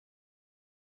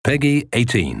Peggy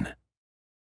 18.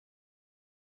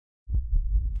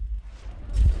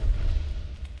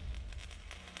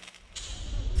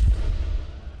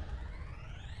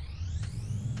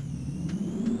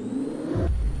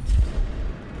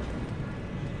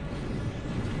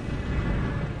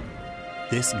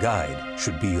 This guide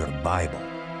should be your Bible.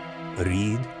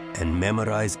 Read and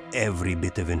memorize every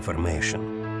bit of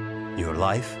information. Your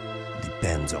life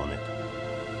depends on it.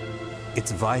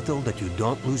 It's vital that you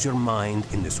don't lose your mind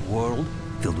in this world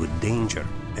filled with danger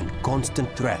and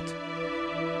constant threat.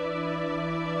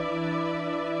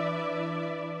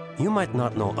 You might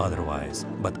not know otherwise,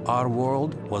 but our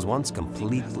world was once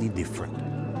completely different.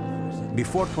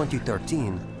 Before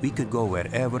 2013, we could go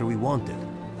wherever we wanted,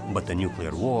 but the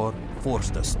nuclear war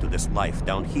forced us to this life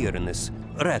down here in this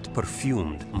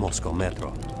rat-perfumed Moscow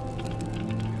metro.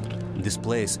 This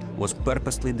place was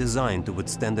purposely designed to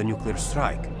withstand a nuclear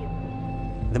strike.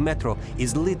 The metro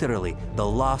is literally the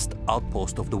last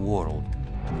outpost of the world.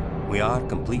 We are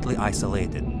completely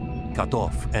isolated, cut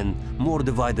off, and more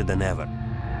divided than ever.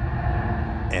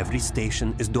 Every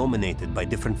station is dominated by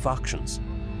different factions.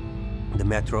 The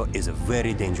metro is a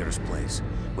very dangerous place,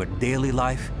 where daily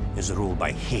life is ruled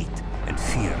by hate and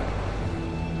fear.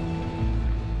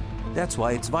 That's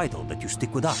why it's vital that you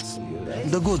stick with us,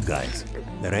 the good guys,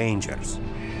 the Rangers.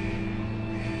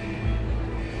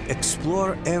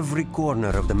 Explore every corner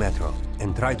of the metro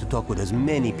and try to talk with as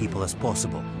many people as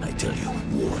possible. I tell you,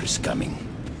 war is coming.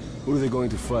 Who are they going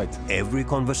to fight? Every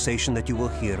conversation that you will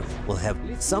hear will have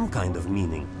some kind of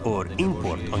meaning or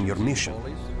import on your mission.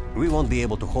 We won't be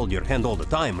able to hold your hand all the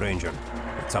time, Ranger.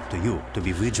 It's up to you to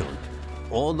be vigilant.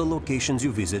 All the locations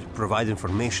you visit provide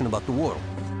information about the world.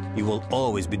 You will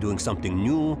always be doing something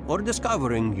new or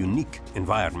discovering unique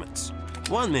environments.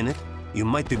 1 minute, you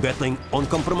might be battling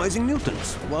uncompromising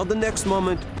mutants, while the next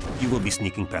moment, you will be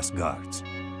sneaking past guards.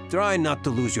 Try not to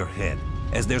lose your head,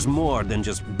 as there's more than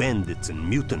just bandits and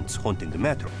mutants haunting the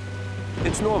metro.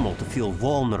 It's normal to feel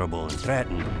vulnerable and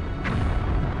threatened.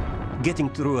 Getting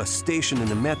through a station in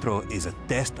the metro is a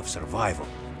test of survival,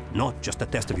 not just a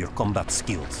test of your combat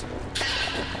skills.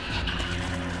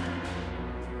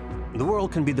 The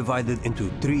world can be divided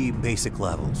into 3 basic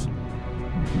levels: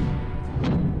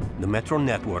 the metro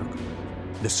network,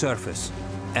 the surface,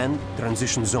 and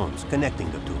transition zones connecting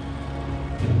the two.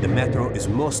 The metro is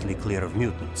mostly clear of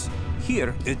mutants.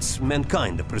 Here, it's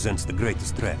mankind that presents the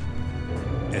greatest threat.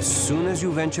 As soon as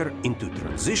you venture into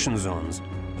transition zones,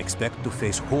 expect to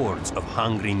face hordes of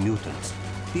hungry mutants.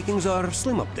 Pickings are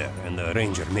slim up there, and the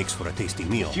Ranger makes for a tasty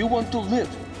meal. If you want to live,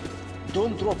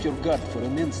 don't drop your guard for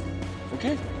an instant,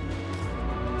 okay?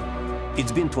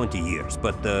 It's been 20 years,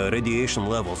 but the radiation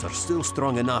levels are still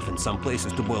strong enough in some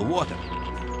places to boil water.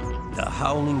 The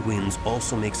howling winds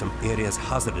also make some areas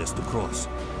hazardous to cross.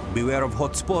 Beware of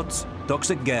hot spots,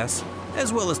 toxic gas,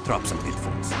 as well as traps and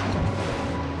pitfalls.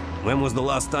 When was the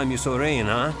last time you saw rain,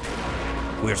 huh?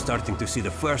 We're starting to see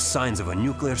the first signs of a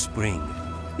nuclear spring.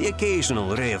 The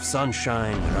occasional ray of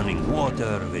sunshine, running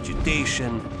water,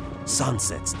 vegetation,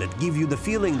 sunsets that give you the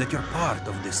feeling that you're part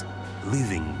of this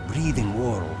living, breathing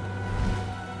world.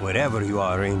 Wherever you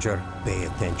are, Ranger, pay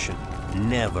attention.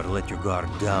 Never let your guard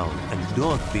down, and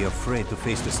don't be afraid to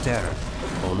face this terror.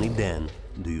 Only then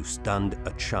do you stand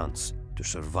a chance to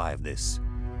survive this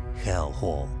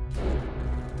hellhole.